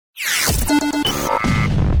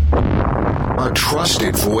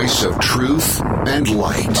trusted voice of truth and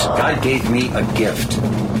light. God gave me a gift.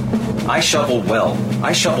 I shovel well.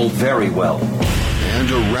 I shovel very well.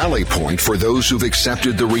 And a rally point for those who've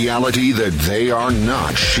accepted the reality that they are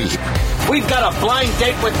not sheep. We've got a blind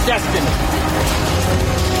date with destiny.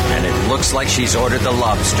 And it looks like she's ordered the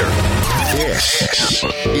lobster. This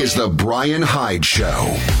is the Brian Hyde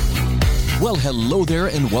Show. Well, hello there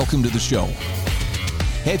and welcome to the show.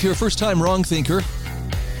 Hey, if you're a first-time wrong thinker,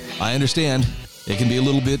 I understand it can be a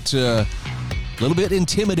little bit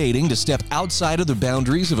intimidating to step outside of the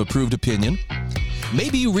boundaries of approved opinion.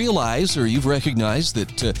 Maybe you realize or you've recognized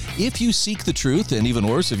that if you seek the truth, and even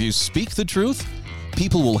worse, if you speak the truth,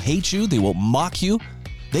 people will hate you, they will mock you,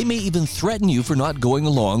 they may even threaten you for not going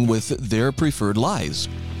along with their preferred lies.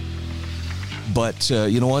 But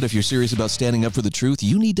you know what? If you're serious about standing up for the truth,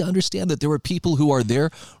 you need to understand that there are people who are there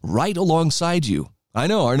right alongside you. I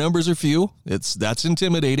know our numbers are few. That's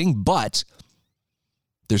intimidating, but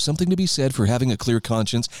there's something to be said for having a clear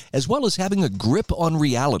conscience as well as having a grip on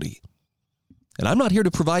reality. And I'm not here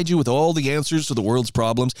to provide you with all the answers to the world's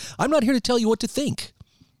problems. I'm not here to tell you what to think.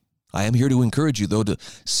 I am here to encourage you, though, to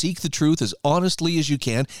seek the truth as honestly as you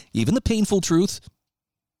can, even the painful truth.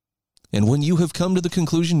 And when you have come to the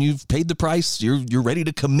conclusion you've paid the price, you're ready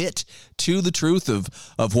to commit to the truth of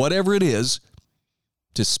whatever it is,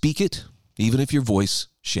 to speak it, even if your voice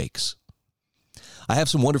shakes. I have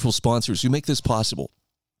some wonderful sponsors who make this possible.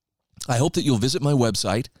 I hope that you'll visit my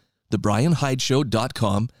website,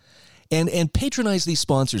 thebrianhydeshow.com, and patronize these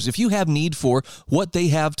sponsors. If you have need for what they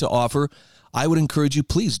have to offer, I would encourage you,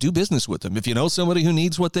 please do business with them. If you know somebody who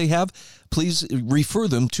needs what they have, please refer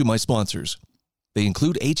them to my sponsors. They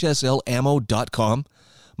include hslammo.com,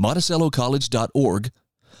 monticellocollege.org,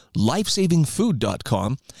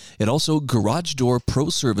 lifesavingfood.com, and also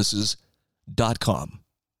garagedoorproservices.com.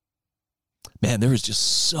 Man, there is just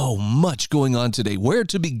so much going on today. Where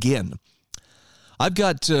to begin? I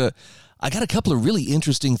got a couple of really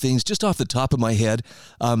interesting things just off the top of my head.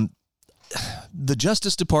 The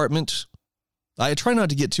Justice Department, I try not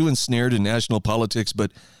to get too ensnared in national politics,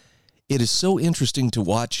 but it is so interesting to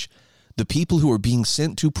watch the people who are being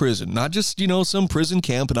sent to prison, not just, some prison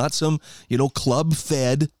camp, not some,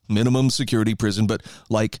 club-fed minimum security prison, but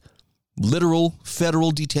like literal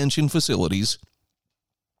federal detention facilities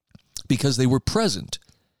because they were present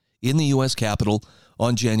in the U.S. Capitol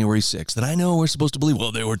on January 6th. And I know we're supposed to believe,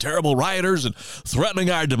 well, they were terrible rioters and threatening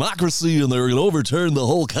our democracy and they were going to overturn the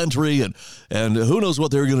whole country and who knows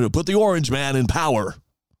what they were going to do, put the orange man in power.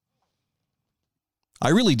 I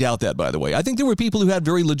really doubt that, by the way. I think there were people who had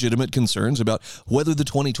very legitimate concerns about whether the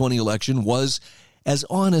 2020 election was as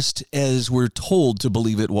honest as we're told to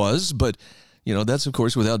believe it was. But, that's, of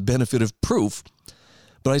course, without benefit of proof.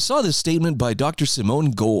 But I saw this statement by Dr.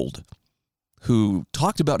 Simone Gold, who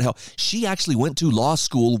talked about how she actually went to law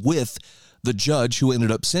school with the judge who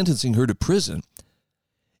ended up sentencing her to prison.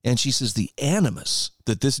 And she says the animus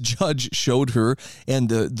that this judge showed her and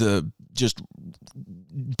the just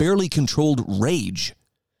barely controlled rage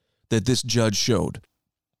that this judge showed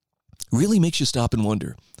really makes you stop and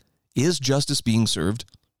wonder, is justice being served?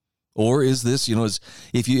 Or is this,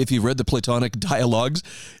 if you read the Platonic dialogues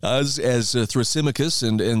as Thrasymachus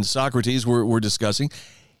and Socrates were discussing,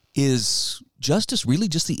 is justice really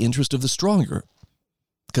just the interest of the stronger?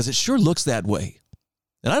 Because it sure looks that way.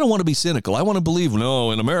 And I don't want to be cynical. I want to believe,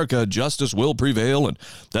 no, in America, justice will prevail, and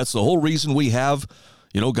that's the whole reason we have,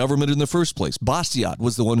 government in the first place. Bastiat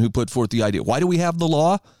was the one who put forth the idea. Why do we have the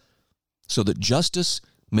law? So that justice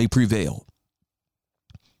may prevail.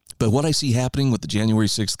 But what I see happening with the January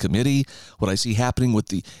 6th committee, what I see happening with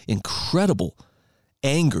the incredible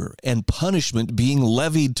anger and punishment being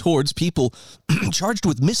levied towards people charged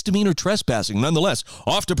with misdemeanor trespassing, nonetheless,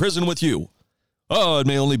 off to prison with you. Oh, it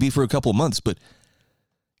may only be for a couple months, but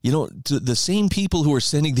the same people who are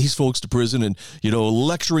sending these folks to prison and,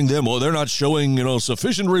 lecturing them, they're not showing,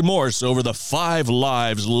 sufficient remorse over the 5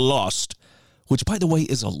 lives lost, which, by the way,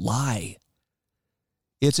 is a lie.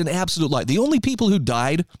 It's an absolute lie. The only people who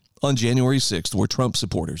died on January 6th were Trump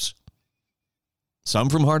supporters. Some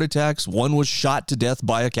from heart attacks. One was shot to death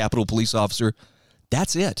by a Capitol police officer.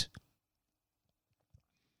 That's it.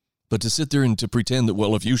 But to sit there and to pretend that,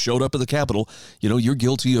 well, if you showed up at the Capitol, you're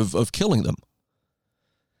guilty of killing them.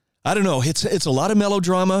 I don't know. It's a lot of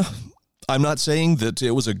melodrama. I'm not saying that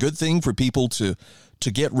it was a good thing for people to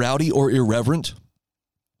get rowdy or irreverent.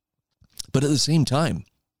 But at the same time,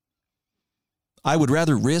 I would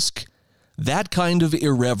rather risk that kind of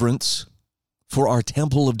irreverence for our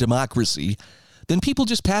temple of democracy than people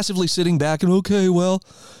just passively sitting back and, okay, well,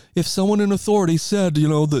 if someone in authority said,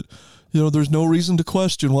 that, there's no reason to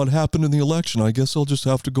question what happened in the election, I guess I'll just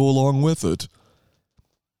have to go along with it.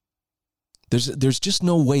 There's just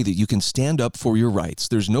no way that you can stand up for your rights.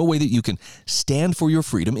 There's no way that you can stand for your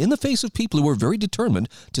freedom in the face of people who are very determined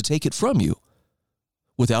to take it from you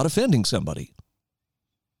without offending somebody.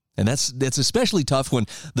 And that's especially tough when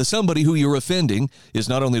the somebody who you're offending is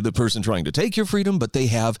not only the person trying to take your freedom, but they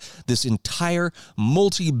have this entire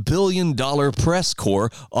multi-billion-dollar press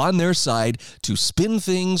corps on their side to spin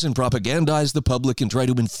things and propagandize the public and try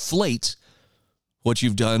to inflate what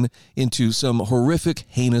you've done into some horrific,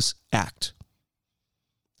 heinous act.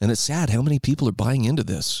 And it's sad how many people are buying into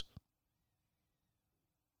this.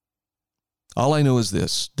 All I know is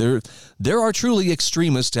this. There are truly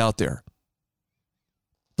extremists out there.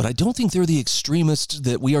 But I don't think they're the extremists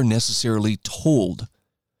that we are necessarily told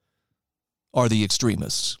are the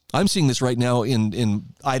extremists. I'm seeing this right now in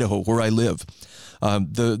Idaho, where I live.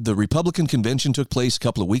 The Republican convention took place a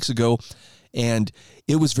couple of weeks ago, and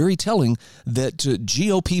it was very telling that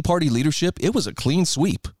GOP party leadership, it was a clean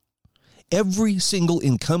sweep. Every single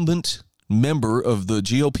incumbent member of the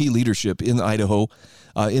GOP leadership in Idaho,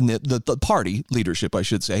 in the party leadership, I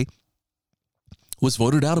should say, was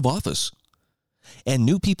voted out of office. And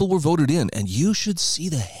new people were voted in, and you should see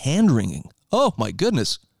the hand-wringing. Oh, my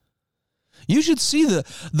goodness. You should see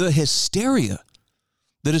the hysteria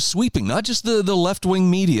that is sweeping, not just the left-wing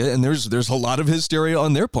media, and there's a lot of hysteria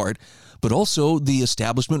on their part, but also the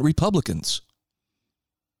establishment Republicans.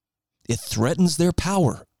 It threatens their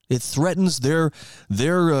power. It threatens their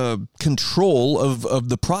control of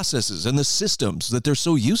the processes and the systems that they're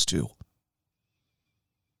so used to.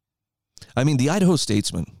 I mean, the Idaho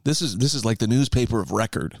Statesman, this is like the newspaper of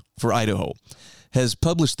record for Idaho, has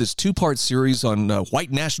published this 2-part series on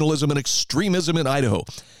white nationalism and extremism in Idaho.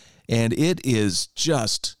 And it is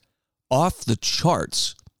just off the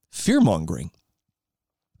charts fear-mongering.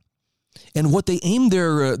 And what they aim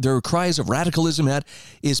their cries of radicalism at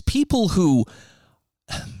is people who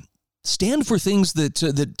stand for things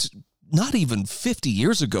that not even 50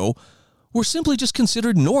 years ago were simply just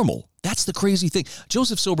considered normal. That's the crazy thing.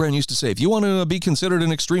 Joseph Sobran used to say, if you want to be considered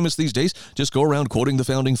an extremist these days, just go around quoting the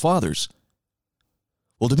Founding Fathers.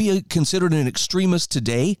 Well, to be considered an extremist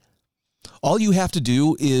today, all you have to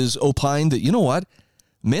do is opine that, you know what,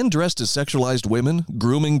 men dressed as sexualized women,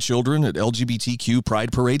 grooming children at LGBTQ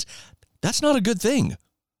pride parades, that's not a good thing.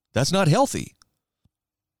 That's not healthy.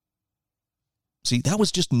 See, that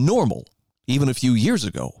was just normal, even a few years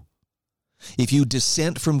ago. If you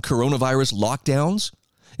dissent from coronavirus lockdowns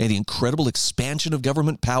and the incredible expansion of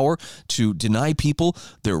government power to deny people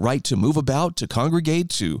their right to move about, to congregate,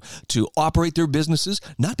 to operate their businesses,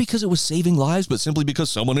 not because it was saving lives, but simply because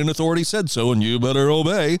someone in authority said so and you better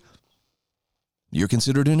obey, you're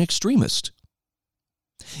considered an extremist.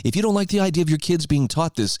 If you don't like the idea of your kids being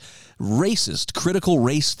taught this racist, critical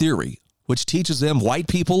race theory, which teaches them white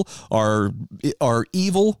people are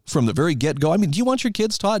evil from the very get-go. I mean, do you want your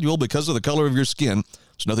kids taught, well, because of the color of your skin,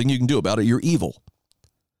 there's nothing you can do about it, you're evil?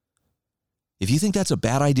 If you think that's a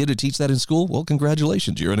bad idea to teach that in school, well,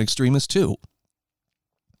 congratulations, you're an extremist too.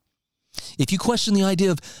 If you question the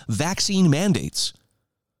idea of vaccine mandates,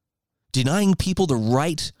 denying people the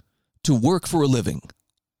right to work for a living,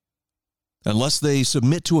 unless they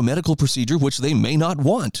submit to a medical procedure which they may not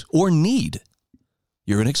want or need,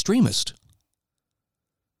 you're an extremist.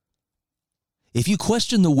 If you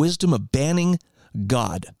question the wisdom of banning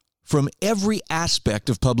God from every aspect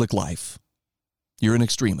of public life, you're an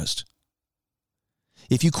extremist.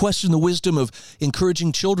 If you question the wisdom of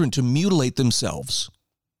encouraging children to mutilate themselves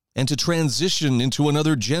and to transition into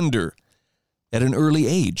another gender at an early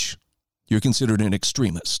age, you're considered an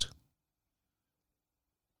extremist.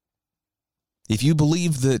 If you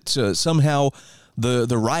believe that somehow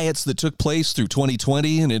the riots that took place through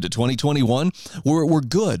 2020 and into 2021 were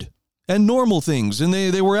good and normal things, and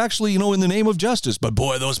they were actually, in the name of justice, but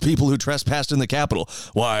boy, those people who trespassed in the Capitol,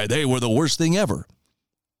 why, they were the worst thing ever,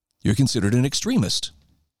 you're considered an extremist.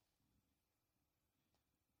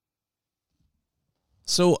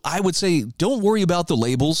 So I would say, don't worry about the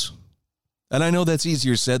labels. And I know that's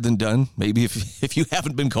easier said than done. Maybe if you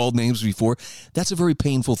haven't been called names before, that's a very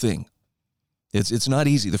painful thing. It's not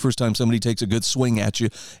easy the first time somebody takes a good swing at you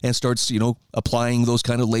and starts, applying those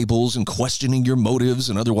kind of labels and questioning your motives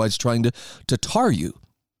and otherwise trying to tar you.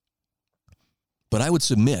 But I would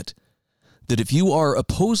submit that if you are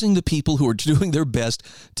opposing the people who are doing their best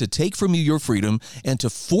to take from you your freedom and to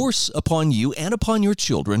force upon you and upon your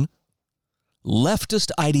children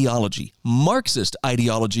leftist ideology, Marxist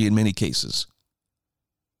ideology in many cases,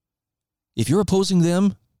 if you're opposing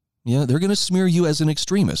them, they're going to smear you as an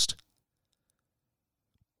extremist.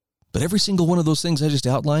 But every single one of those things I just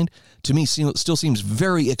outlined, to me, still seems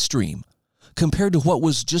very extreme compared to what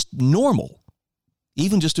was just normal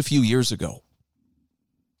even just a few years ago.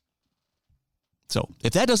 So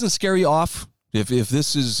if that doesn't scare you off, if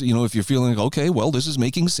this is, if you're feeling, okay, well, this is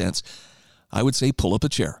making sense, I would say pull up a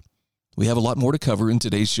chair. We have a lot more to cover in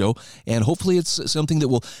today's show, and hopefully it's something that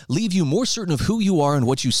will leave you more certain of who you are and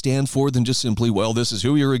what you stand for than just simply, well, this is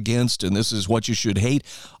who you're against and this is what you should hate.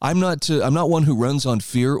 I'm not one who runs on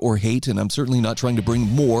fear or hate, and I'm certainly not trying to bring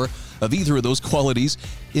more of either of those qualities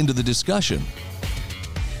into the discussion.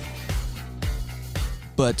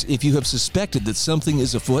 But if you have suspected that something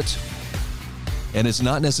is afoot and it's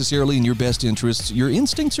not necessarily in your best interests, your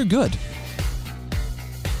instincts are good.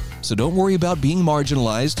 So don't worry about being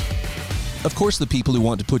marginalized. Of course, the people who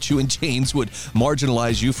want to put you in chains would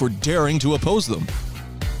marginalize you for daring to oppose them.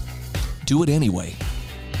 Do it anyway.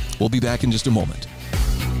 We'll be back in just a moment.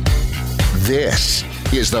 This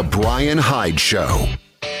is The Brian Hyde Show.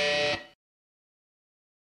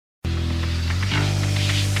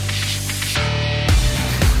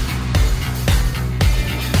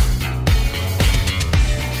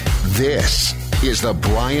 This is The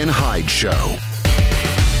Brian Hyde Show.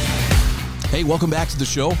 Hey, welcome back to the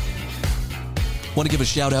show. Want to give a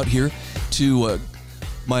shout out here to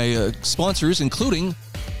my sponsors, including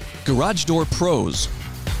Garage Door Pros.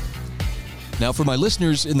 Now, for my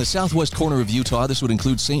listeners in the southwest corner of Utah, this would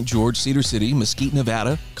include St. George, Cedar City, Mesquite,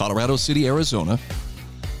 Nevada, Colorado City, Arizona.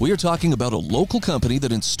 We are talking about a local company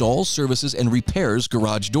that installs, services, and repairs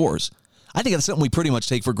garage doors. I think that's something we pretty much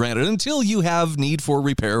take for granted until you have need for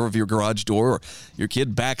repair of your garage door, or your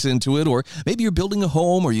kid backs into it, or maybe you're building a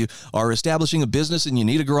home, or you are establishing a business and you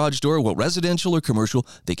need a garage door. Well, residential or commercial,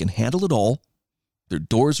 they can handle it all. Their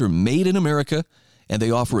doors are made in America, and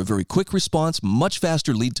they offer a very quick response, much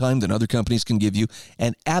faster lead time than other companies can give you,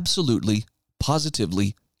 and absolutely,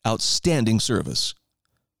 positively outstanding service.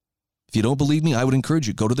 If you don't believe me, I would encourage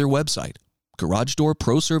you, go to their website,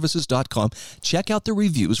 GarageDoorProServices.com. Check out the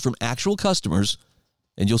reviews from actual customers,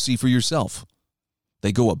 and you'll see for yourself.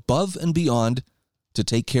 They go above and beyond to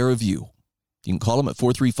take care of you. You can call them at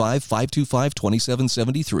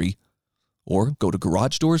 435-525-2773 or go to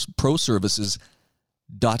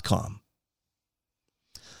GarageDoorProServices.com.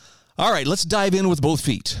 All right, let's dive in with both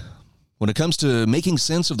feet. When it comes to making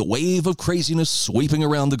sense of the wave of craziness sweeping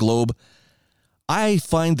around the globe, I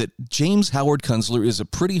find that James Howard Kunstler is a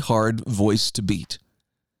pretty hard voice to beat.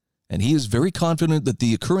 And he is very confident that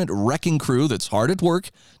the current wrecking crew that's hard at work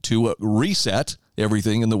to reset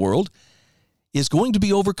everything in the world is going to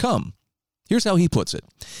be overcome. Here's how he puts it.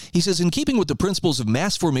 He says, in keeping with the principles of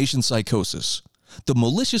mass formation psychosis, the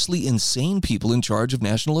maliciously insane people in charge of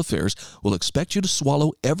national affairs will expect you to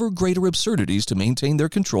swallow ever greater absurdities to maintain their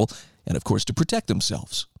control and, of course, to protect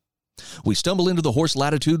themselves. We stumble into the hoarse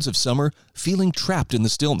latitudes of summer, feeling trapped in the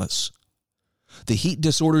stillness. The heat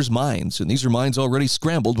disorders minds, and these are minds already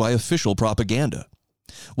scrambled by official propaganda.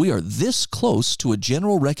 We are this close to a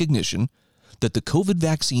general recognition that the COVID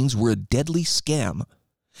vaccines were a deadly scam.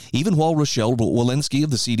 Even while Rochelle Walensky of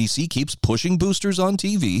the CDC keeps pushing boosters on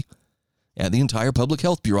TV, and the entire public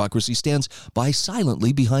health bureaucracy stands by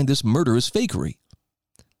silently behind this murderous fakery.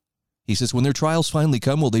 He says when their trials finally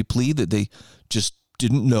come, will they plead that they just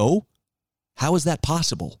didn't know? How is that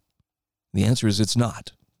possible? The answer is it's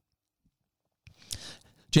not.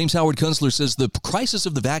 James Howard Kunstler says the crisis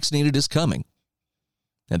of the vaccinated is coming,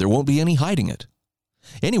 and there won't be any hiding it.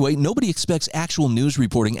 Anyway, nobody expects actual news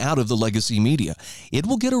reporting out of the legacy media. It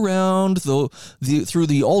will get around through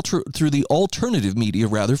the alternative media,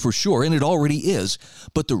 rather, for sure, and it already is.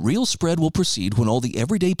 But the real spread will proceed when all the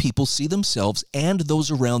everyday people see themselves and those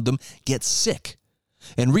around them get sick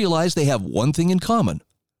and realize they have one thing in common,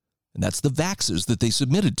 and that's the vaxes that they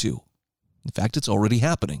submitted to. In fact, it's already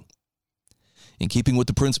happening. In keeping with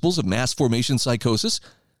the principles of mass formation psychosis,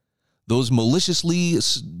 those maliciously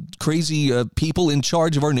crazy people in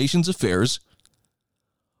charge of our nation's affairs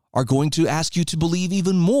are going to ask you to believe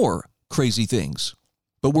even more crazy things.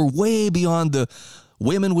 But we're way beyond the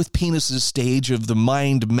women with penises stage of the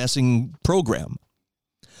mind-messing program.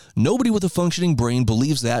 Nobody with a functioning brain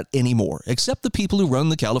believes that anymore, except the people who run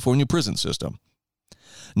the California prison system.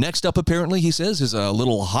 Next up, apparently, he says, is a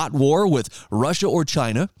little hot war with Russia or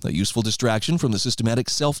China, a useful distraction from the systematic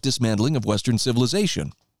self-dismantling of Western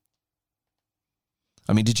civilization.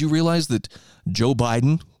 I mean, did you realize that Joe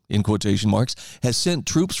Biden, in quotation marks, has sent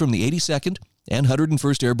troops from the 82nd and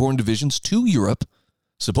 101st Airborne Divisions to Europe,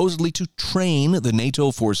 supposedly to train the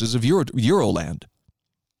NATO forces of Euroland?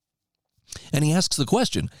 And he asks the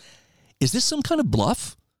question, is this some kind of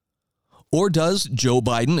bluff? Or does Joe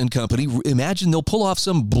Biden and company imagine they'll pull off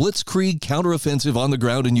some blitzkrieg counteroffensive on the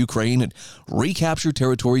ground in Ukraine and recapture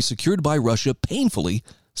territory secured by Russia painfully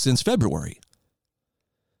since February?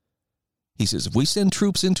 He says, if we send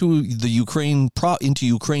troops into Ukraine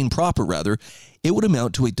proper, it would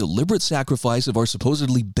amount to a deliberate sacrifice of our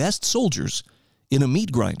supposedly best soldiers in a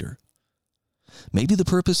meat grinder. Maybe the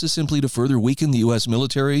purpose is simply to further weaken the U.S.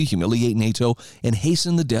 military, humiliate NATO, and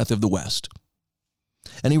hasten the death of the West.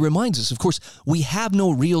 And he reminds us, of course, we have no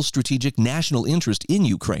real strategic national interest in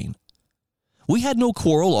Ukraine. We had no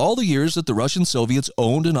quarrel all the years that the Russian Soviets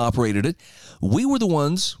owned and operated it. We were the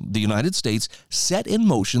ones, the United States, set in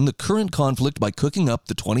motion the current conflict by cooking up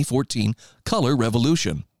the 2014 color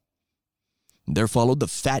revolution. There followed the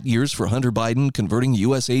fat years for Hunter Biden converting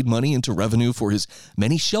U.S. aid money into revenue for his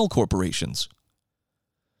many shell corporations.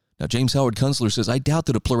 Now, James Howard Kunstler says, I doubt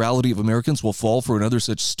that a plurality of Americans will fall for another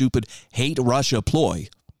such stupid hate Russia ploy.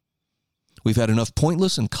 We've had enough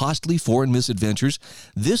pointless and costly foreign misadventures.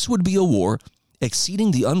 This would be a war exceeding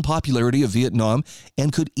the unpopularity of Vietnam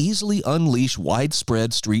and could easily unleash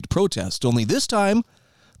widespread street protest. Only this time,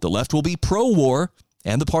 the left will be pro-war,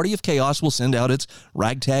 and the Party of Chaos will send out its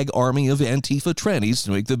ragtag army of Antifa trannies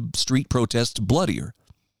to make the street protests bloodier.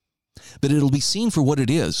 But it'll be seen for what it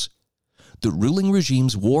is. The ruling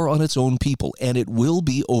regime's war on its own people, and it will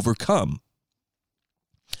be overcome.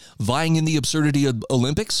 Vying in the absurdity of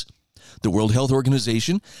Olympics, the World Health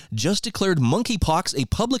Organization just declared monkeypox a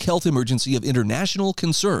public health emergency of international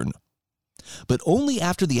concern, but only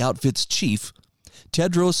after the outfit's chief,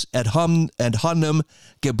 Tedros Adhanom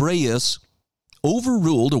Ghebreyesus,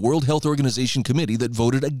 overruled a World Health Organization committee that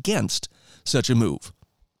voted against such a move.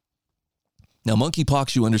 Now,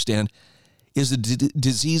 monkeypox, you understand, is a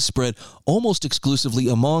disease spread almost exclusively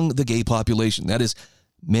among the gay population. That is,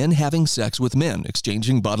 men having sex with men,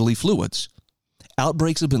 exchanging bodily fluids.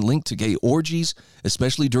 Outbreaks have been linked to gay orgies,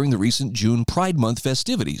 especially during the recent June Pride Month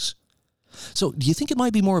festivities. So, do you think it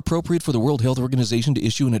might be more appropriate for the World Health Organization to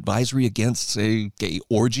issue an advisory against, say, gay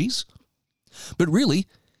orgies? But really,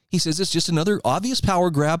 he says it's just another obvious power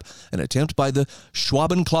grab, an attempt by the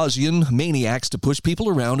Schwaben-Clausian maniacs to push people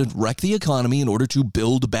around and wreck the economy in order to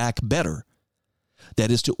build back better.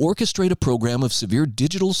 That is, to orchestrate a program of severe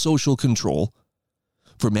digital social control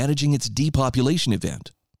for managing its depopulation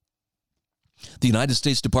event. The United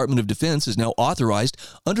States Department of Defense is now authorized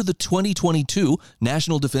under the 2022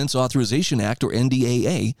 National Defense Authorization Act, or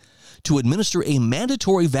NDAA, to administer a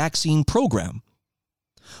mandatory vaccine program,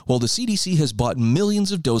 while the CDC has bought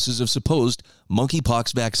millions of doses of supposed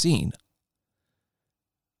monkeypox vaccine.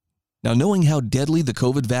 Now, knowing how deadly the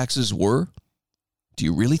COVID vaxes were, do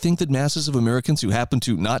you really think that masses of Americans who happen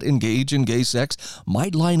to not engage in gay sex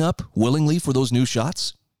might line up willingly for those new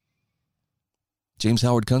shots? James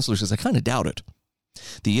Howard Kunstler says, I kind of doubt it.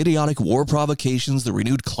 The idiotic war provocations, the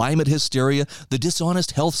renewed climate hysteria, the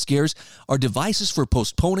dishonest health scares are devices for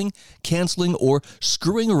postponing, canceling, or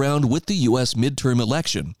screwing around with the U.S. midterm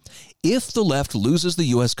election. If the left loses the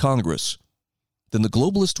U.S. Congress, then the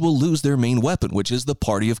globalists will lose their main weapon, which is the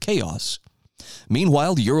Party of Chaos.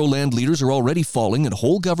 Meanwhile, the Euroland leaders are already falling, and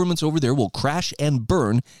whole governments over there will crash and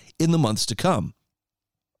burn in the months to come.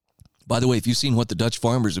 By the way, if you've seen what the Dutch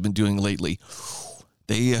farmers have been doing lately,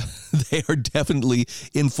 they are definitely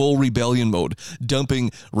in full rebellion mode,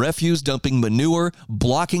 dumping refuse, dumping manure,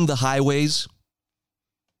 blocking the highways.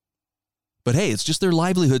 But hey, it's just their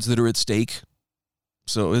livelihoods that are at stake.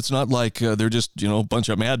 So it's not like they're just, a bunch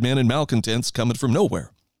of madmen and malcontents coming from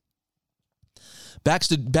nowhere. Back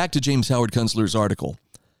to James Howard Kunstler's article.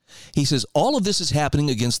 He says, all of this is happening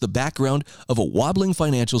against the background of a wobbling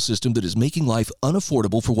financial system that is making life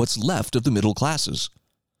unaffordable for what's left of the middle classes.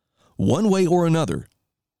 One way or another,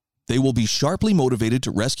 they will be sharply motivated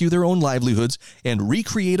to rescue their own livelihoods and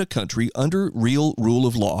recreate a country under real rule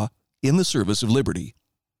of law in the service of liberty.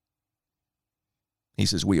 He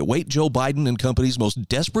says, we await Joe Biden and company's most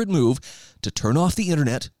desperate move to turn off the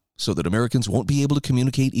internet so that Americans won't be able to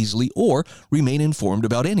communicate easily or remain informed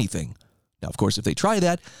about anything. Now, of course, if they try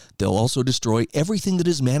that, they'll also destroy everything that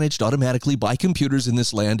is managed automatically by computers in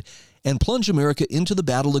this land and plunge America into the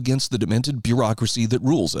battle against the demented bureaucracy that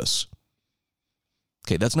rules us.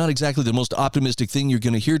 Okay, that's not exactly the most optimistic thing you're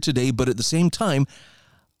going to hear today, but at the same time,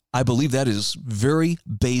 I believe that is very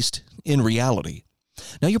based in reality.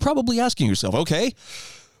 Now, you're probably asking yourself, okay,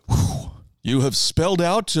 you have spelled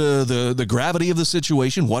out the gravity of the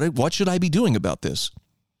situation. What should I be doing about this?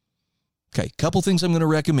 Okay, couple things I'm going to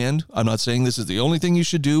recommend. I'm not saying this is the only thing you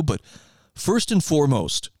should do, but first and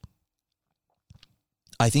foremost,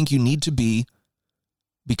 I think you need to be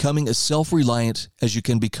becoming as self-reliant as you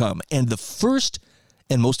can become. And the first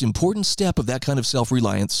and most important step of that kind of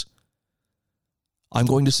self-reliance, I'm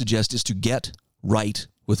going to suggest, is to get right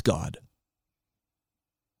with God.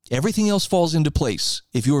 Everything else falls into place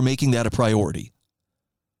if you are making that a priority.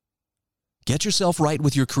 Get yourself right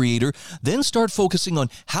with your Creator. Then start focusing on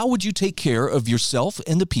how would you take care of yourself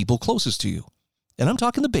and the people closest to you. And I'm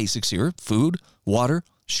talking the basics here: food, water,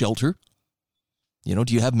 shelter.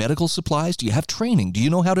 Do you have medical supplies? Do you have training? Do you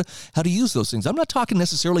know how to use those things? I'm not talking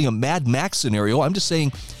necessarily a Mad Max scenario. I'm just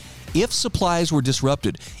saying, if supplies were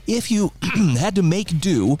disrupted, if you had to make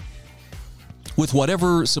do with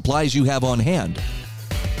whatever supplies you have on hand,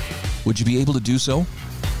 would you be able to do so?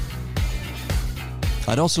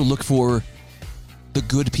 I'd also look for the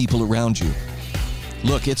good people around you.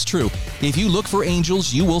 Look, it's true. If you look for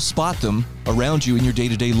angels, you will spot them around you in your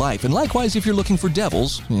day-to-day life. And likewise, if you're looking for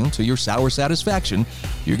devils, to your sour satisfaction,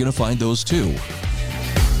 you're going to find those too.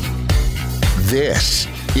 This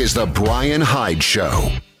is The Brian Hyde Show.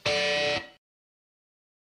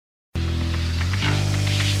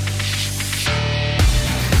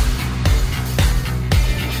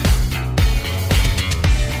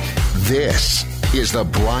 This is The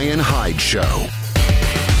Brian Hyde Show.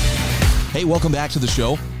 Hey, welcome back to the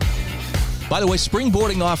show. By the way,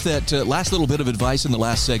 springboarding off that last little bit of advice in the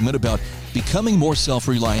last segment about becoming more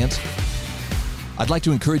self-reliant, I'd like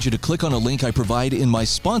to encourage you to click on a link I provide in my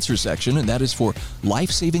sponsor section, and that is for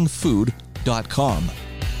lifesavingfood.com.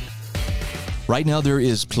 Right now, there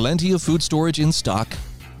is plenty of food storage in stock.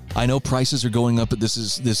 I know prices are going up, but this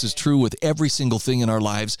is true with every single thing in our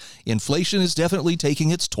lives. Inflation is definitely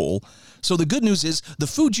taking its toll. So the good news is the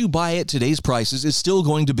food you buy at today's prices is still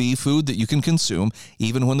going to be food that you can consume,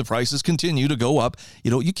 even when the prices continue to go up.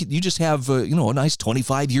 You just have a nice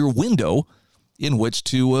 25-year window in which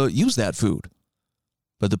to use that food.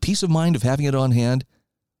 But the peace of mind of having it on hand,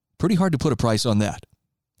 pretty hard to put a price on that.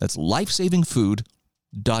 That's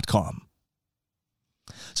lifesavingfood.com.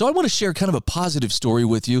 So I want to share kind of a positive story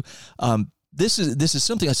with you. This is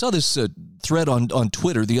something, I saw this thread on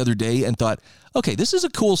Twitter the other day and thought, okay, this is a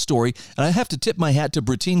cool story, and I have to tip my hat to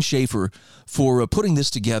Brittine Schaefer for putting this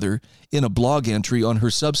together in a blog entry on her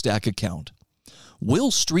Substack account.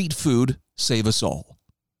 Will street food save us all?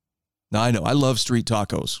 Now, I know, I love street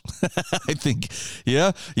tacos. I think,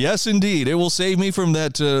 yes, indeed. It will save me from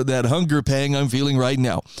that hunger pang I'm feeling right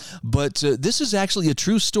now. But this is actually a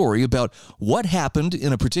true story about what happened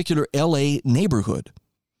in a particular LA neighborhood.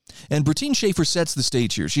 And Brittine Schaefer sets the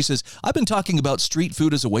stage here. She says, I've been talking about street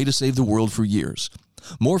food as a way to save the world for years,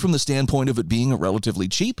 more from the standpoint of it being a relatively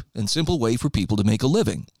cheap and simple way for people to make a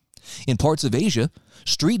living. In parts of Asia,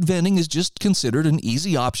 street vending is just considered an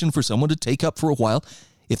easy option for someone to take up for a while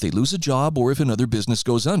if they lose a job or if another business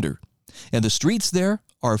goes under. And the streets there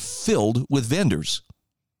are filled with vendors.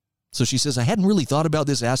 So she says, I hadn't really thought about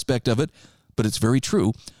this aspect of it, but it's very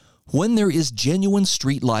true. When there is genuine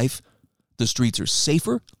street life, the streets are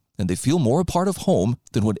safer and they feel more a part of home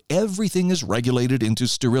than when everything is regulated into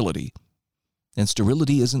sterility. And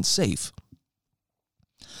sterility isn't safe.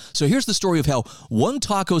 So here's the story of how one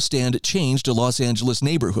taco stand changed a Los Angeles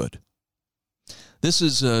neighborhood. This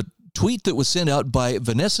is a tweet that was sent out by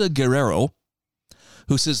Vanessa Guerrero,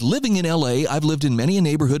 who says, living in LA, I've lived in many a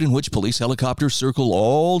neighborhood in which police helicopters circle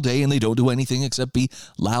all day and they don't do anything except be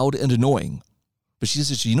loud and annoying. But she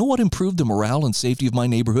says, you know what improved the morale and safety of my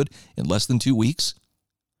neighborhood in less than 2 weeks?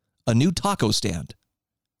 A new taco stand.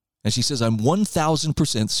 And she says, I'm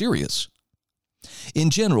 1,000% serious.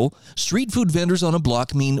 In general, street food vendors on a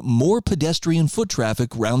block mean more pedestrian foot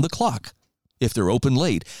traffic round the clock. If they're open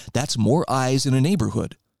late, that's more eyes in a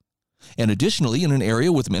neighborhood. And additionally, in an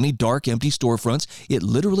area with many dark, empty storefronts, it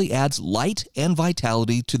literally adds light and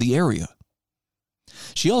vitality to the area.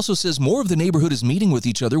 She also says more of the neighborhood is meeting with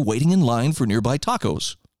each other, waiting in line for nearby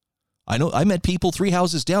tacos. I met people 3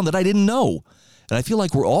 houses down that I didn't know, and I feel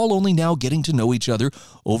like we're all only now getting to know each other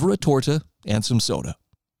over a torta and some soda.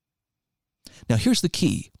 Now, here's the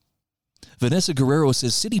key. Vanessa Guerrero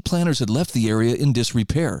says city planners had left the area in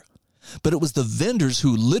disrepair, but it was the vendors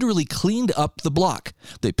who literally cleaned up the block.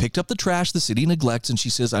 They picked up the trash the city neglects, and she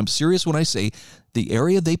says, I'm serious when I say the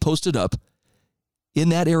area they posted up, in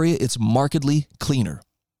that area, it's markedly cleaner.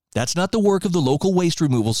 That's not the work of the local waste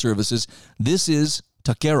removal services. This is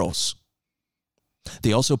taqueros.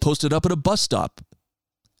 They also posted up at a bus stop,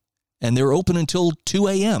 and they're open until 2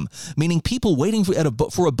 a.m., meaning people waiting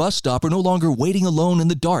for a bus stop are no longer waiting alone in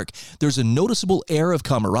the dark. There's a noticeable air of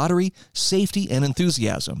camaraderie, safety, and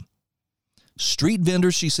enthusiasm. Street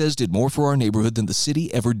vendors, she says, did more for our neighborhood than the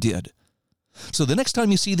city ever did. So the next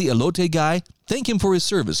time you see the elote guy, thank him for his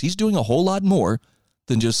service. He's doing a whole lot more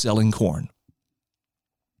than just selling corn.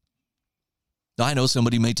 I know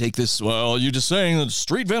somebody may take this, well, you're just saying that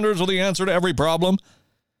street vendors are the answer to every problem.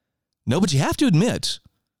 No, but you have to admit,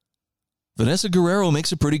 Vanessa Guerrero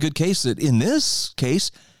makes a pretty good case that in this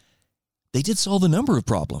case, they did solve a number of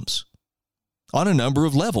problems on a number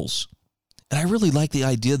of levels. And I really like the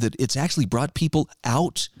idea that it's actually brought people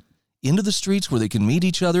out into the streets where they can meet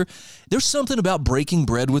each other. There's something about breaking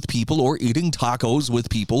bread with people or eating tacos with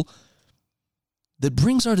people that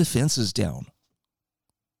brings our defenses down.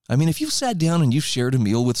 I mean, if you've sat down and you've shared a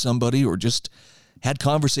meal with somebody or just had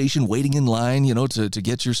conversation waiting in line, to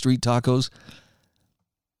get your street tacos,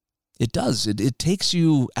 it does. It takes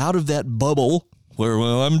you out of that bubble where,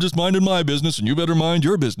 well, I'm just minding my business and you better mind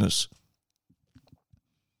your business.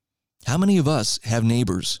 How many of us have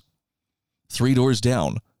neighbors 3 doors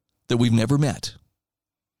down that we've never met?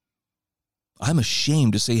 I'm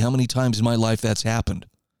ashamed to say how many times in my life that's happened.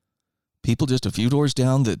 People just a few doors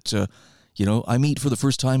down that, I meet for the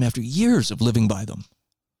first time after years of living by them.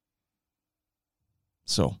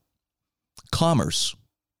 So, commerce,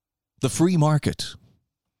 the free market,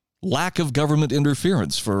 lack of government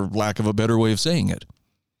interference, for lack of a better way of saying it,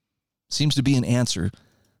 seems to be an answer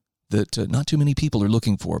that not too many people are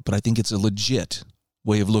looking for, but I think it's a legit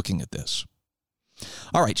way of looking at this.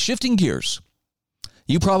 All right, shifting gears.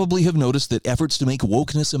 You probably have noticed that efforts to make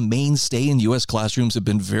wokeness a mainstay in U.S. classrooms have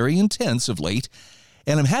been very intense of late,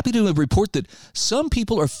 and I'm happy to report that some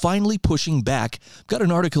people are finally pushing back. I've got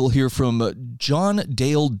an article here from John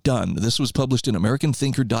Dale Dunn. This was published in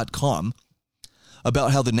AmericanThinker.com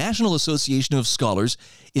about how the National Association of Scholars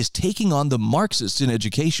is taking on the Marxists in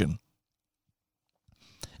education.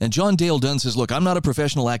 And John Dale Dunn says, look, I'm not a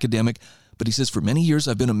professional academic, but he says, for many years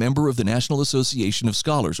I've been a member of the National Association of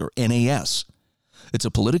Scholars, or NAS. It's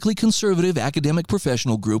a politically conservative academic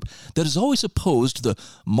professional group that has always opposed the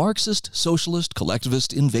Marxist, socialist,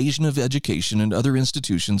 collectivist invasion of education and other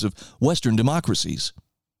institutions of Western democracies.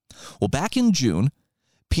 Well, back in June,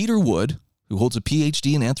 Peter Wood, who holds a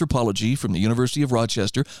PhD in anthropology from the University of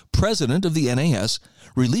Rochester, president of the NAS,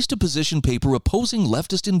 released a position paper opposing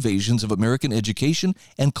leftist invasions of American education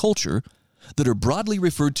and culture that are broadly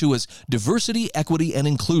referred to as diversity, equity, and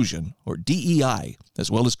inclusion, or DEI,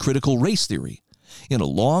 as well as critical race theory, in a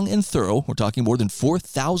long and thorough, we're talking more than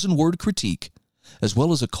 4,000-word critique, as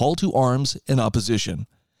well as a call to arms and opposition.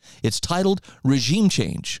 It's titled Regime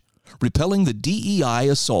Change, Repelling the DEI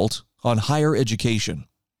Assault on Higher Education.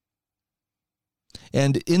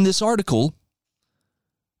 And in this article,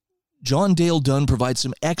 John Dale Dunn provides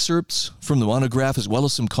some excerpts from the monograph as well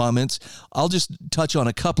as some comments. I'll just touch on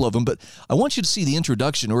a couple of them, but I want you to see the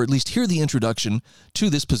introduction, or at least hear the introduction to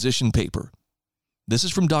this position paper. This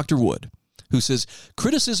is from Dr. Wood, who says,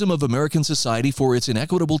 criticism of American society for its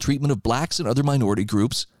inequitable treatment of blacks and other minority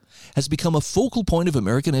groups has become a focal point of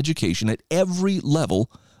American education at every level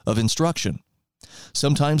of instruction.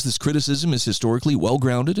 Sometimes this criticism is historically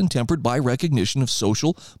well-grounded and tempered by recognition of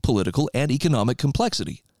social, political, and economic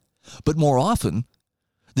complexity. But more often,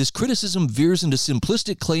 this criticism veers into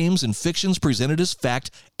simplistic claims and fictions presented as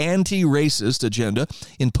fact, anti-racist agenda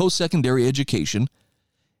in post-secondary education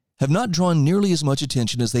have not drawn nearly as much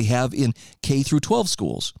attention as they have in K through 12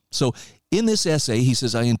 schools. So in this essay, he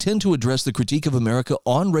says, I intend to address the critique of America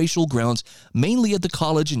on racial grounds, mainly at the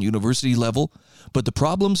college and university level, but the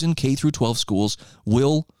problems in K through 12 schools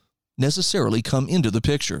will necessarily come into the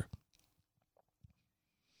picture.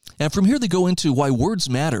 And from here they go into why words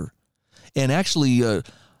matter, and actually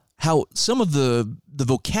how some of the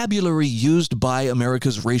vocabulary used by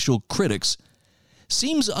America's racial critics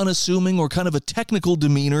seems unassuming or kind of a technical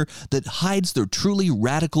demeanor that hides their truly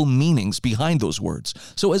radical meanings behind those words.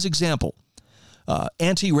 So as example,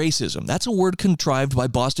 anti-racism, that's a word contrived by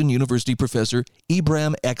Boston University professor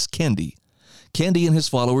Ibram X. Kendi. Kendi and his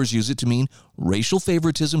followers use it to mean racial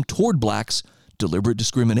favoritism toward blacks, deliberate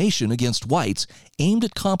discrimination against whites aimed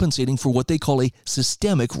at compensating for what they call a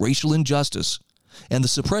systemic racial injustice, and the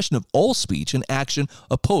suppression of all speech and action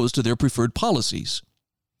opposed to their preferred policies.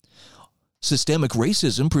 Systemic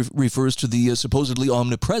racism refers to the supposedly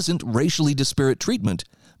omnipresent racially disparate treatment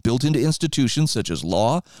built into institutions such as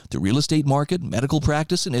law, the real estate market, medical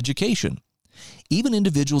practice, and education. Even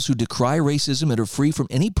individuals who decry racism and are free from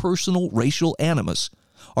any personal racial animus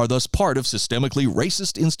are thus part of systemically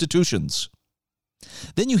racist institutions.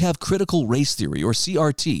 Then you have critical race theory, or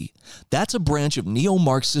CRT. That's a branch of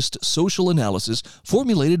neo-Marxist social analysis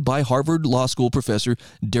formulated by Harvard Law School professor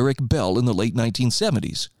Derek Bell in the late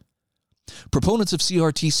 1970s. Proponents of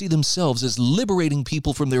CRT see themselves as liberating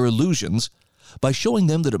people from their illusions by showing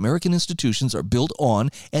them that American institutions are built on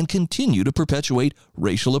and continue to perpetuate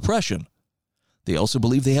racial oppression. They also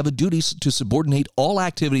believe they have a duty to subordinate all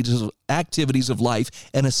activities of life,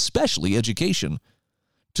 and especially education,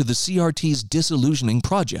 to the CRT's disillusioning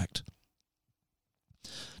project.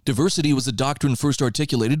 Diversity was a doctrine first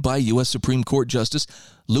articulated by U.S. Supreme Court Justice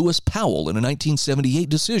Lewis Powell in a 1978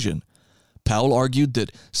 decision. Powell argued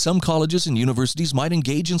that some colleges and universities might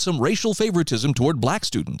engage in some racial favoritism toward black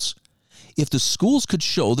students. If the schools could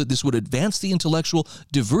show that this would advance the intellectual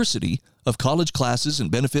diversity of college classes and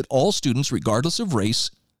benefit all students regardless of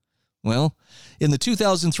race, well, in the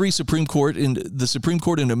 2003 Supreme Court, in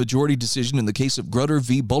a majority decision in the case of Grutter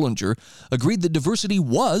v. Bollinger, agreed that diversity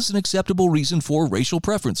was an acceptable reason for racial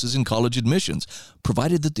preferences in college admissions,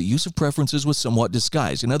 provided that the use of preferences was somewhat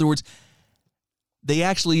disguised. In other words, they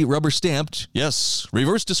actually rubber-stamped, yes,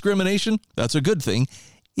 reverse discrimination, that's a good thing,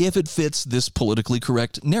 if it fits this politically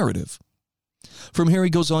correct narrative. From here,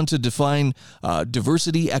 he goes on to define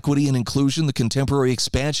diversity, equity, and inclusion, the contemporary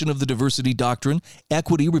expansion of the diversity doctrine.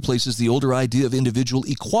 Equity replaces the older idea of individual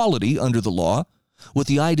equality under the law with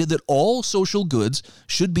the idea that all social goods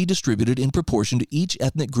should be distributed in proportion to each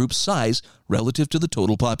ethnic group's size relative to the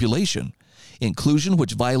total population. Inclusion,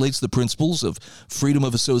 which violates the principles of freedom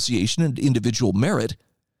of association and individual merit,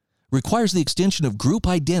 requires the extension of group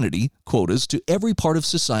identity quotas to every part of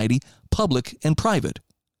society, public and private.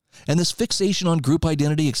 And this fixation on group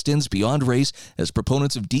identity extends beyond race as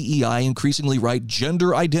proponents of DEI increasingly write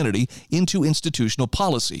gender identity into institutional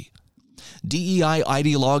policy. DEI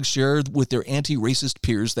ideologues share with their anti-racist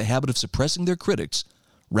peers the habit of suppressing their critics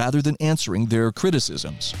rather than answering their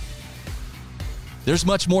criticisms. There's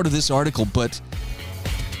much more to this article, but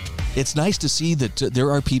it's nice to see that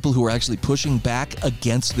there are people who are actually pushing back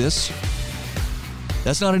against this.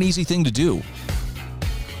 That's not an easy thing to do,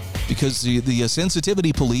 because the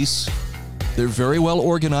sensitivity police, they're very well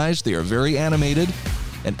organized, they are very animated,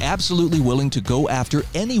 and absolutely willing to go after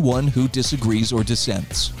anyone who disagrees or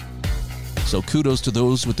dissents. So kudos to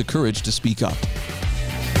those with the courage to speak up.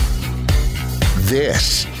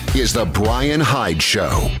 This is The Brian Hyde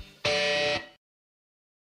Show.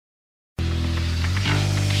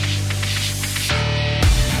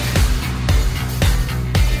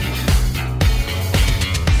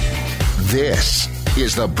 This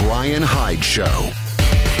is The Brian Hyde Show.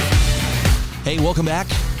 Hey, welcome back.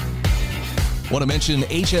 Want to mention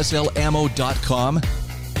HSLammo.com.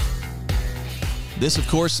 This, of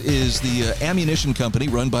course, is the ammunition company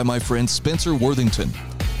run by my friend Spencer Worthington,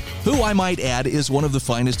 who, I might add, is one of the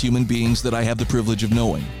finest human beings that I have the privilege of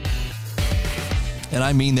knowing. And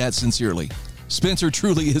I mean that sincerely. Spencer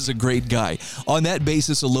truly is a great guy. On that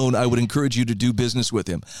basis alone, I would encourage you to do business with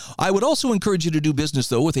him. I would also encourage you to do business,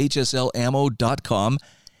 though, with HSLammo.com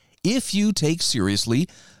if you take seriously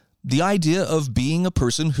the idea of being a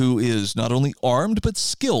person who is not only armed, but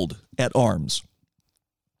skilled at arms.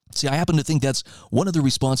 See, I happen to think that's one of the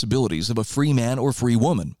responsibilities of a free man or free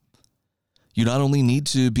woman. You not only need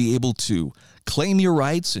to be able to claim your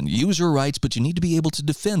rights and use your rights, but you need to be able to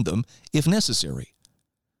defend them if necessary.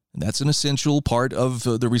 And that's an essential part of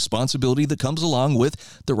the responsibility that comes along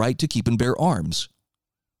with the right to keep and bear arms.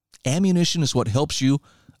 Ammunition is what helps you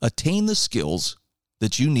attain the skills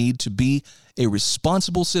that you need to be a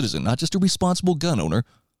responsible citizen, not just a responsible gun owner,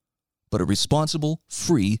 but a responsible,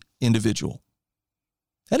 free individual.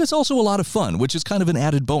 And it's also a lot of fun, which is kind of an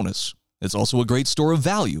added bonus. It's also a great store of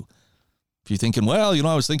value. If you're thinking, well,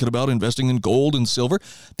 I was thinking about investing in gold and silver,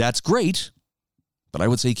 that's great. But I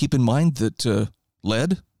would say keep in mind that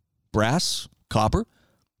lead, brass, copper,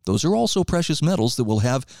 those are also precious metals that will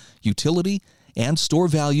have utility and store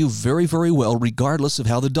value very, very well, regardless of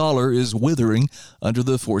how the dollar is withering under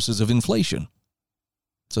the forces of inflation.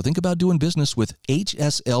 So think about doing business with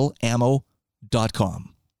HSLammo.com.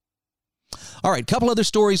 All right, couple other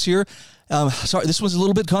stories here. Sorry, this was a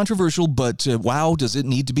little bit controversial, but wow, does it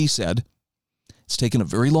need to be said. It's taken a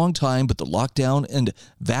very long time, but the lockdown and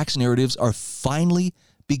vax narratives are finally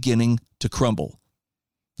beginning to crumble.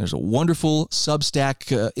 There's a wonderful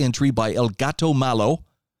Substack entry by El Gato Malo,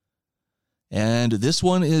 and this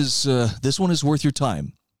one is worth your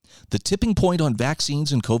time. The tipping point on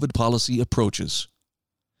vaccines and COVID policy approaches.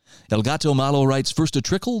 El Gato Malo writes, first a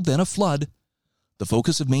trickle, then a flood. The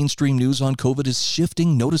focus of mainstream news on COVID is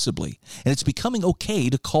shifting noticeably, and it's becoming okay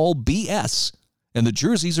to call BS, and the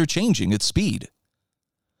jerseys are changing at speed.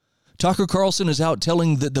 Tucker Carlson is out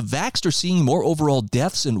telling that the vaxxed are seeing more overall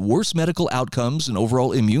deaths and worse medical outcomes and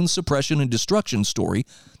overall immune suppression and destruction story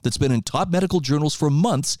that's been in top medical journals for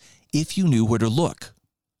months if you knew where to look.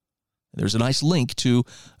 There's a nice link to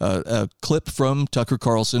a clip from Tucker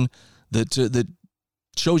Carlson that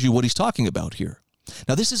shows you what he's talking about here.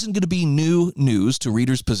 Now, this isn't going to be new news to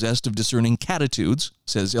readers possessed of discerning catitudes,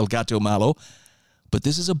 says El Gato Malo, but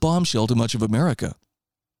this is a bombshell to much of America.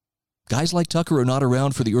 Guys like Tucker are not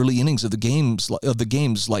around for the early innings of the games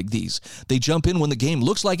like these. They jump in when the game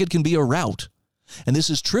looks like it can be a rout. And this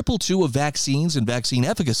is triple two of vaccines and vaccine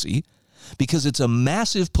efficacy, because it's a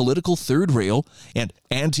massive political third rail, and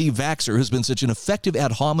anti-vaxxer has been such an effective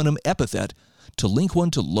ad hominem epithet to link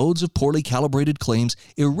one to loads of poorly calibrated claims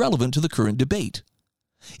irrelevant to the current debate.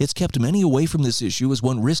 It's kept many away from this issue as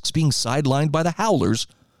one risks being sidelined by the howlers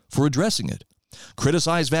for addressing it.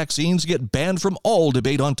 Criticize vaccines, get banned from all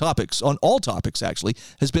debate on all topics, actually,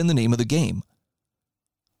 has been the name of the game.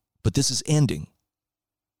 But this is ending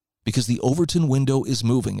because the Overton window is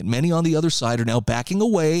moving, and many on the other side are now backing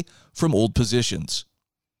away from old positions.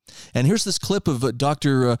 And here's this clip of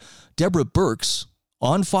Dr. Deborah Birx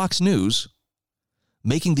on Fox News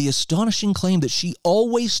making the astonishing claim that she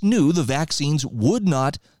always knew the vaccines would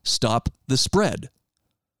not stop the spread.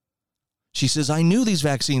 She says, I knew these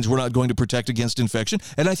vaccines were not going to protect against infection,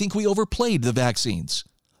 and I think we overplayed the vaccines.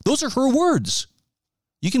 Those are her words.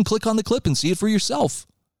 You can click on the clip and see it for yourself.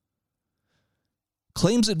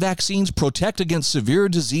 Claims that vaccines protect against severe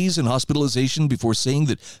disease and hospitalization before saying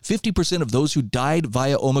that 50% of those who died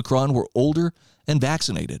via Omicron were older and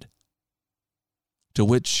vaccinated. To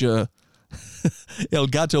which El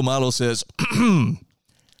Gato Malo says,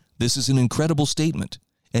 this is an incredible statement,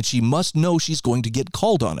 and she must know she's going to get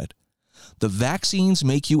called on it. The vaccines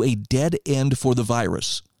make you a dead end for the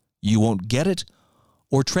virus. You won't get it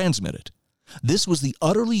or transmit it. This was the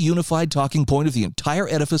utterly unified talking point of the entire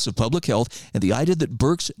edifice of public health, and the idea that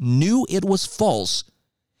Birx knew it was false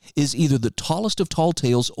is either the tallest of tall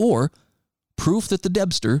tales or proof that the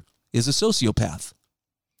Debster is a sociopath.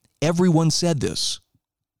 Everyone said this.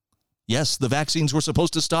 Yes, the vaccines were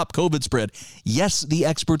supposed to stop COVID spread. Yes, the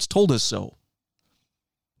experts told us so.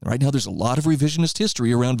 Right now, there's a lot of revisionist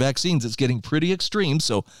history around vaccines. It's getting pretty extreme,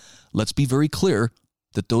 so let's be very clear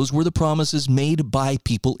that those were the promises made by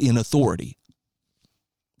people in authority.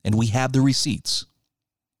 And we have the receipts.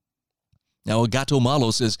 Now, Gato Malo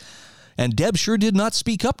says, and Deb sure did not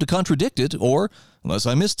speak up to contradict it, or, unless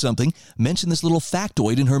I missed something, mention this little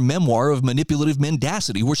factoid in her memoir of manipulative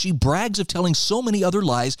mendacity, where she brags of telling so many other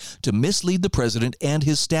lies to mislead the president and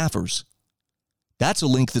his staffers. That's a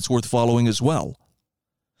link that's worth following as well.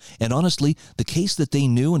 And honestly, the case that they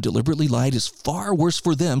knew and deliberately lied is far worse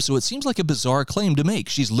for them, so it seems like a bizarre claim to make.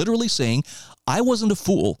 She's literally saying, I wasn't a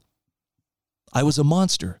fool. I was a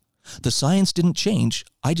monster. The science didn't change.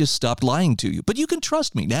 I just stopped lying to you. But you can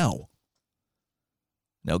trust me now.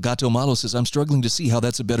 Now, Gato Malo says, I'm struggling to see how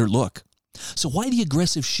that's a better look. So why the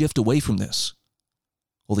aggressive shift away from this?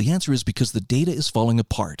 Well, the answer is because the data is falling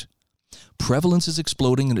apart. Prevalence is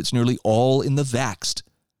exploding, and it's nearly all in the vaxxed.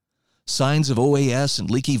 Signs of OAS and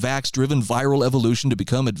leaky vax-driven viral evolution to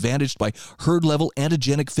become advantaged by herd-level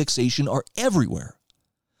antigenic fixation are everywhere.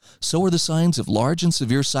 So are the signs of large and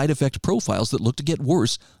severe side effect profiles that look to get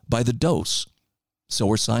worse by the dose.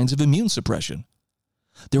 So are signs of immune suppression.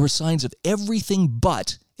 There are signs of everything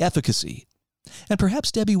but efficacy. And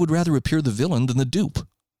perhaps Debbie would rather appear the villain than the dupe.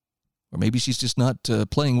 Or maybe she's just not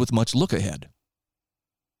playing with much look ahead.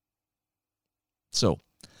 So,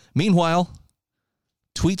 meanwhile,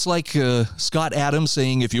 tweets like Scott Adams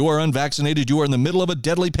saying, if you are unvaccinated, you are in the middle of a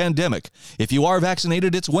deadly pandemic. If you are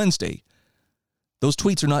vaccinated, it's Wednesday. Those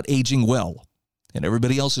tweets are not aging well, and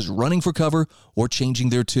everybody else is running for cover or changing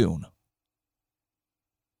their tune.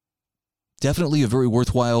 Definitely a very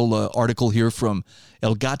worthwhile article here from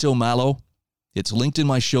El Gato Malo. It's linked in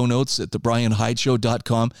my show notes at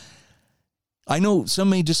thebrianhydeshow.com. I know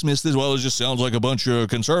some may dismiss this, well, it just sounds like a bunch of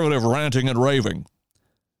conservative ranting and raving.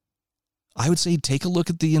 I would say take a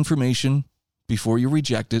look at the information before you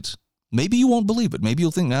reject it. Maybe you won't believe it. Maybe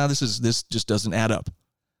you'll think, this just doesn't add up.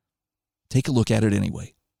 Take a look at it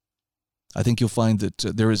anyway. I think you'll find that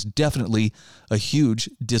there is definitely a huge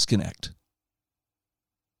disconnect.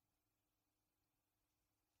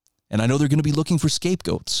 And I know they're going to be looking for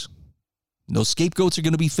scapegoats. And those scapegoats are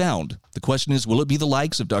going to be found. The question is, will it be the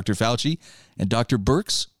likes of Dr. Fauci and Dr.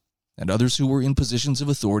 Birx and others who were in positions of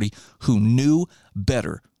authority who knew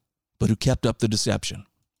better, but who kept up the deception?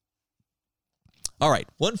 All right,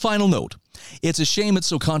 one final note. It's a shame it's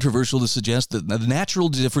so controversial to suggest that the natural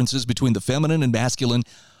differences between the feminine and masculine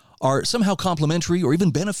are somehow complementary or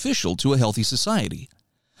even beneficial to a healthy society.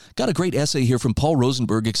 Got a great essay here from Paul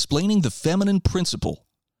Rosenberg explaining the feminine principle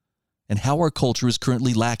and how our culture is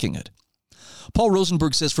currently lacking it. Paul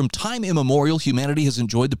Rosenberg says, from time immemorial, humanity has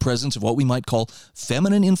enjoyed the presence of what we might call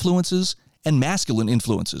feminine influences and masculine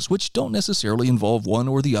influences, which don't necessarily involve one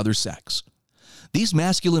or the other sex. These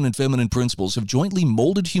masculine and feminine principles have jointly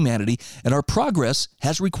molded humanity, and our progress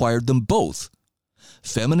has required them both.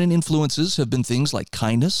 Feminine influences have been things like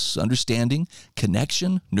kindness, understanding,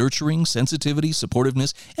 connection, nurturing, sensitivity,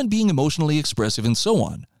 supportiveness, and being emotionally expressive, and so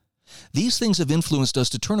on. These things have influenced us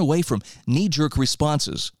to turn away from knee-jerk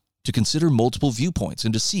responses to consider multiple viewpoints,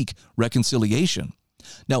 and to seek reconciliation.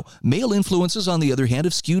 Now, male influences, on the other hand,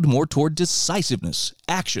 have skewed more toward decisiveness,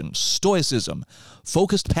 action, stoicism,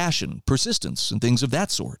 focused passion, persistence, and things of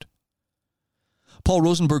that sort. Paul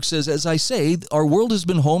Rosenberg says, as I say, our world has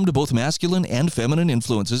been home to both masculine and feminine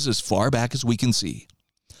influences as far back as we can see.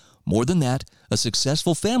 More than that, a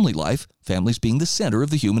successful family life, families being the center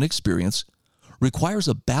of the human experience, requires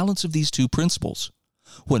a balance of these two principles.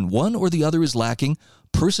 When one or the other is lacking,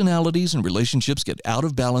 personalities and relationships get out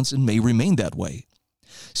of balance and may remain that way.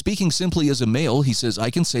 Speaking simply as a male, he says,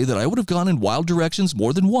 I can say that I would have gone in wild directions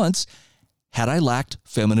more than once had I lacked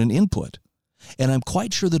feminine input. And I'm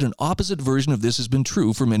quite sure that an opposite version of this has been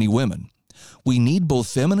true for many women. We need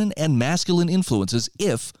both feminine and masculine influences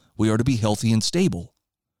if we are to be healthy and stable.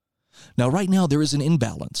 Now, right now, there is an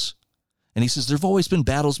imbalance. And he says there have always been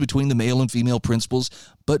battles between the male and female principles,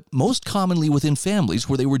 but most commonly within families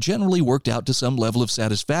where they were generally worked out to some level of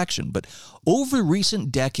satisfaction. But over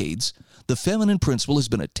recent decades, the feminine principle has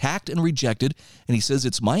been attacked and rejected, and he says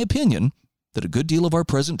it's my opinion that a good deal of our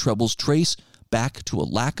present troubles trace back to a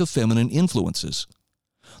lack of feminine influences.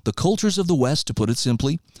 The cultures of the West, to put it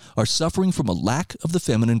simply, are suffering from a lack of the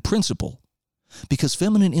feminine principle. Because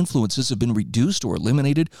feminine influences have been reduced or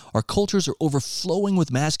eliminated, our cultures are overflowing with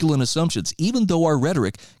masculine assumptions, even though our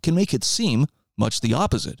rhetoric can make it seem much the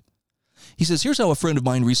opposite. He says, here's how a friend of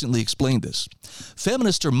mine recently explained this.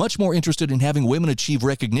 Feminists are much more interested in having women achieve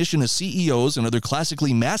recognition as CEOs and other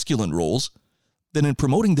classically masculine roles than in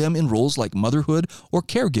promoting them in roles like motherhood or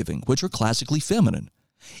caregiving, which are classically feminine.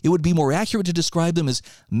 It would be more accurate to describe them as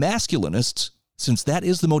masculinists, since that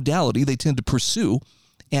is the modality they tend to pursue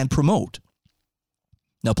and promote.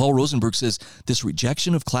 Now, Paul Rosenberg says this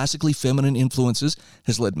rejection of classically feminine influences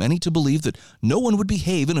has led many to believe that no one would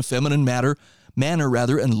behave in a feminine manner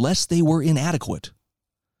unless they were inadequate.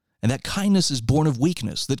 And that kindness is born of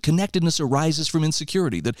weakness, that connectedness arises from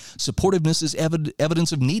insecurity, that supportiveness is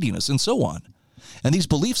evidence of neediness, and so on. And these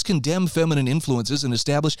beliefs condemn feminine influences and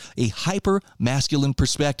establish a hyper-masculine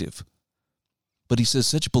perspective. But he says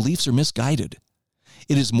such beliefs are misguided.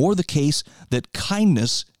 It is more the case that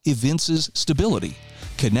kindness evinces stability,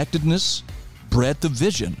 connectedness, breadth of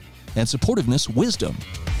vision, and supportiveness, wisdom.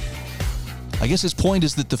 I guess his point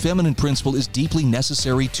is that the feminine principle is deeply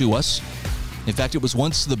necessary to us. In fact, it was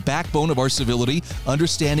once the backbone of our civility,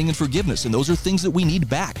 understanding, and forgiveness, and those are things that we need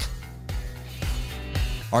back.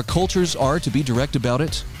 Our cultures are, to be direct about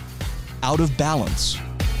it, out of balance.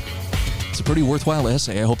 It's a pretty worthwhile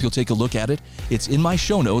essay. I hope you'll take a look at it. It's in my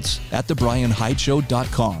show notes at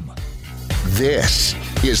thebrianhydeshow.com. This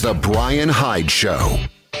is The Brian Hyde Show.